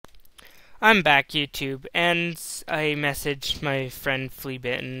I'm back, YouTube, and I messaged my friend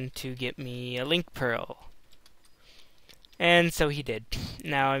Fleabitten to get me a link pearl. And so he did.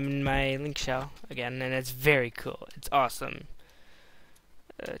 Now I'm in my link shell again, and it's very cool. It's awesome.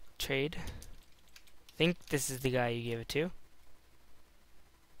 Trade. I think this is the guy you gave it to.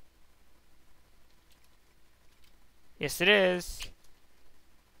 Yes, it is.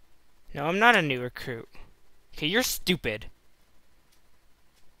 No, I'm not a new recruit. Okay, you're stupid.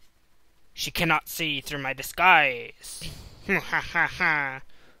 She cannot see through my disguise. Ha ha ha.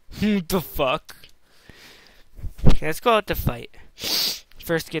 What the fuck? Okay, let's go out to fight.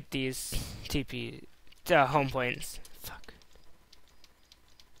 First get these TP home points. Fuck.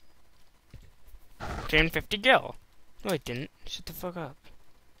 350 gil. No, I didn't. Shut the fuck up.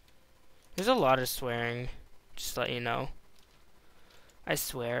 There's a lot of swearing. Just to let you know. I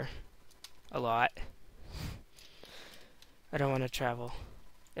swear. A lot. I don't want to travel.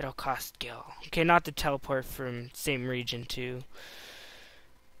 It'll cost gil. Okay, not to teleport from same region to...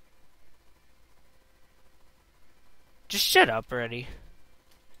 Just shut up already.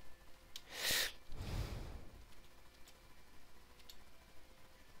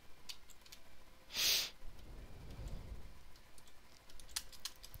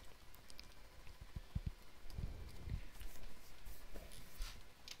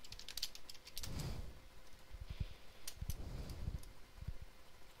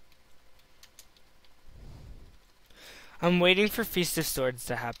 I'm waiting for Feast of Swords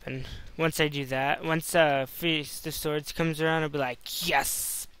to happen. Once I do that, once Feast of Swords comes around, I'll be like,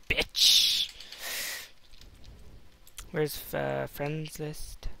 yes, bitch! Where's friends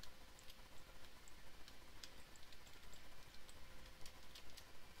list?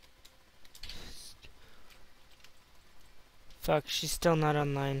 Fuck, she's still not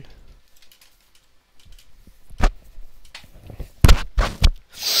online.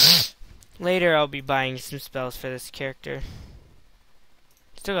 Later I'll be buying some spells for this character.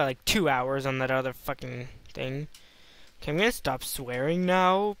 Still got like 2 hours on that other fucking thing. Okay, I'm gonna stop swearing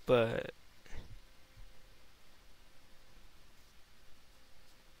now, but...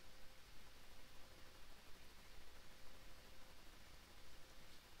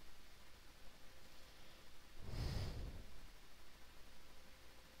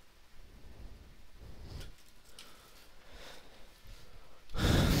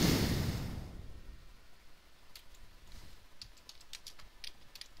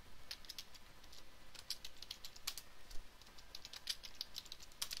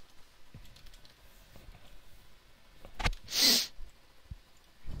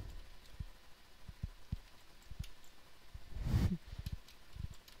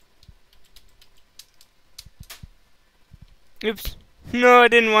 Oops. No, I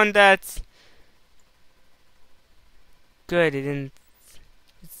didn't want that. Good, I didn't...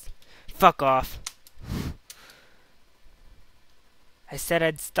 Fuck off. I said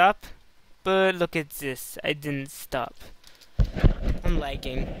I'd stop, but look at this. I didn't stop. I'm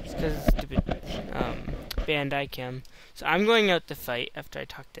lagging. It's because of stupid band icam. So I'm going out to fight after I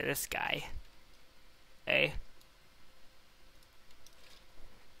talk to this guy. Hey.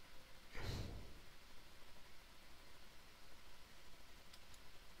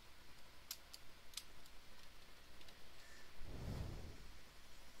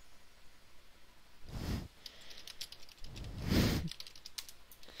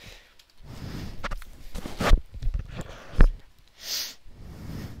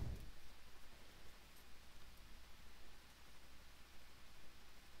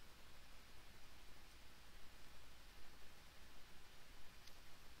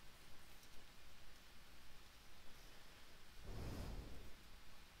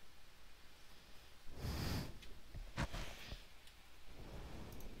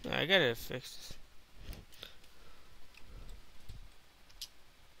 I gotta fix this.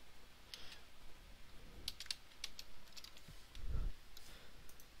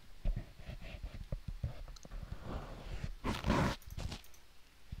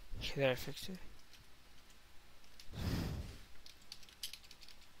 Okay, there, I fixed it.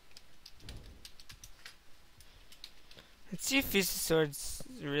 Let's see if Feast of Swords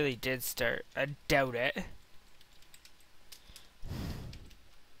really did start. I doubt it.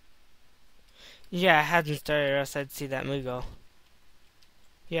 Yeah, it hasn't started, or else I'd see that Moogle.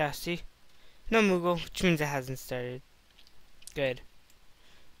 Yeah, see? No Moogle, which means it hasn't started. Good.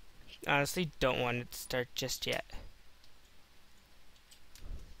 Honestly, don't want it to start just yet.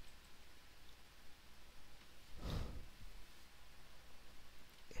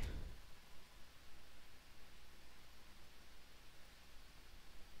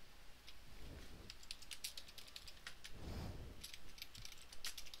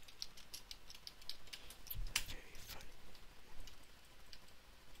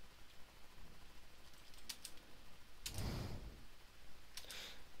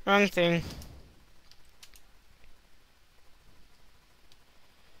 Wrong thing.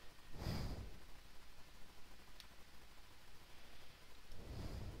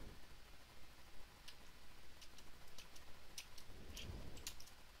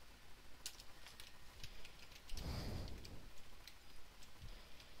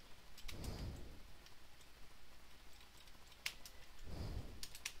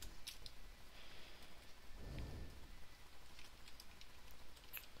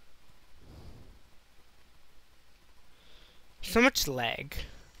 So much lag.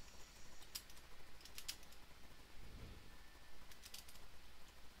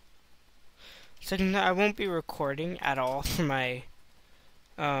 So I won't be recording at all for my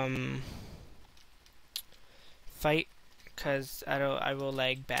fight, because I will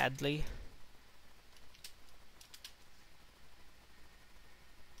lag badly.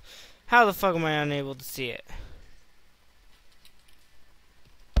 How the fuck am I unable to see it?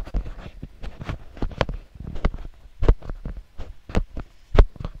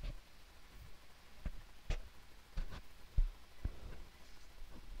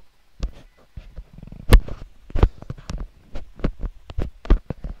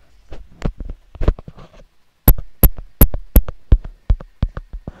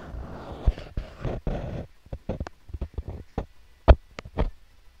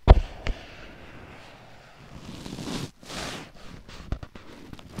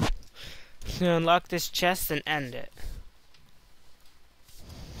 To unlock this chest and end it.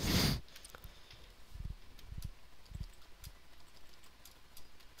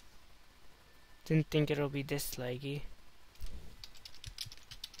 Didn't think it'll be this laggy.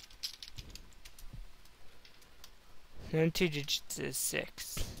 Then 2 digits is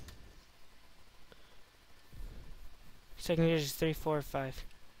 6. Second digit is 3, 4, 5.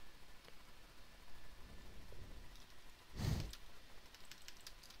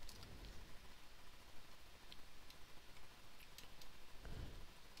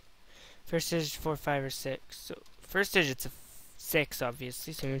 First digit is 4, 5, or 6. So first digit's a 6,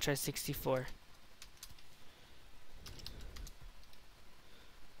 obviously. So I'm gonna try 64.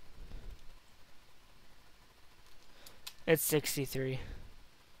 It's 63.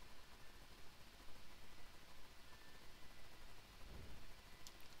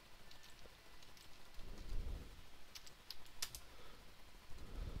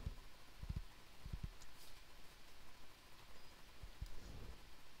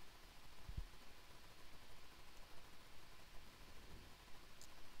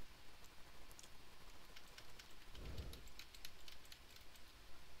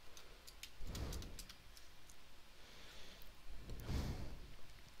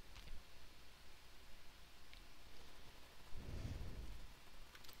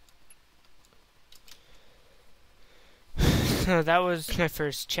 So that was my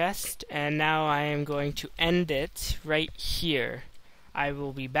first chest, and now I am going to end it right here. I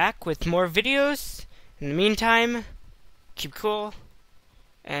will be back with more videos. In the meantime, keep cool,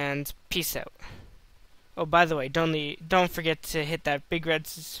 and peace out. Oh, by the way, don't forget to hit that big red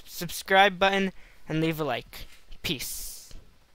subscribe button and leave a like. Peace.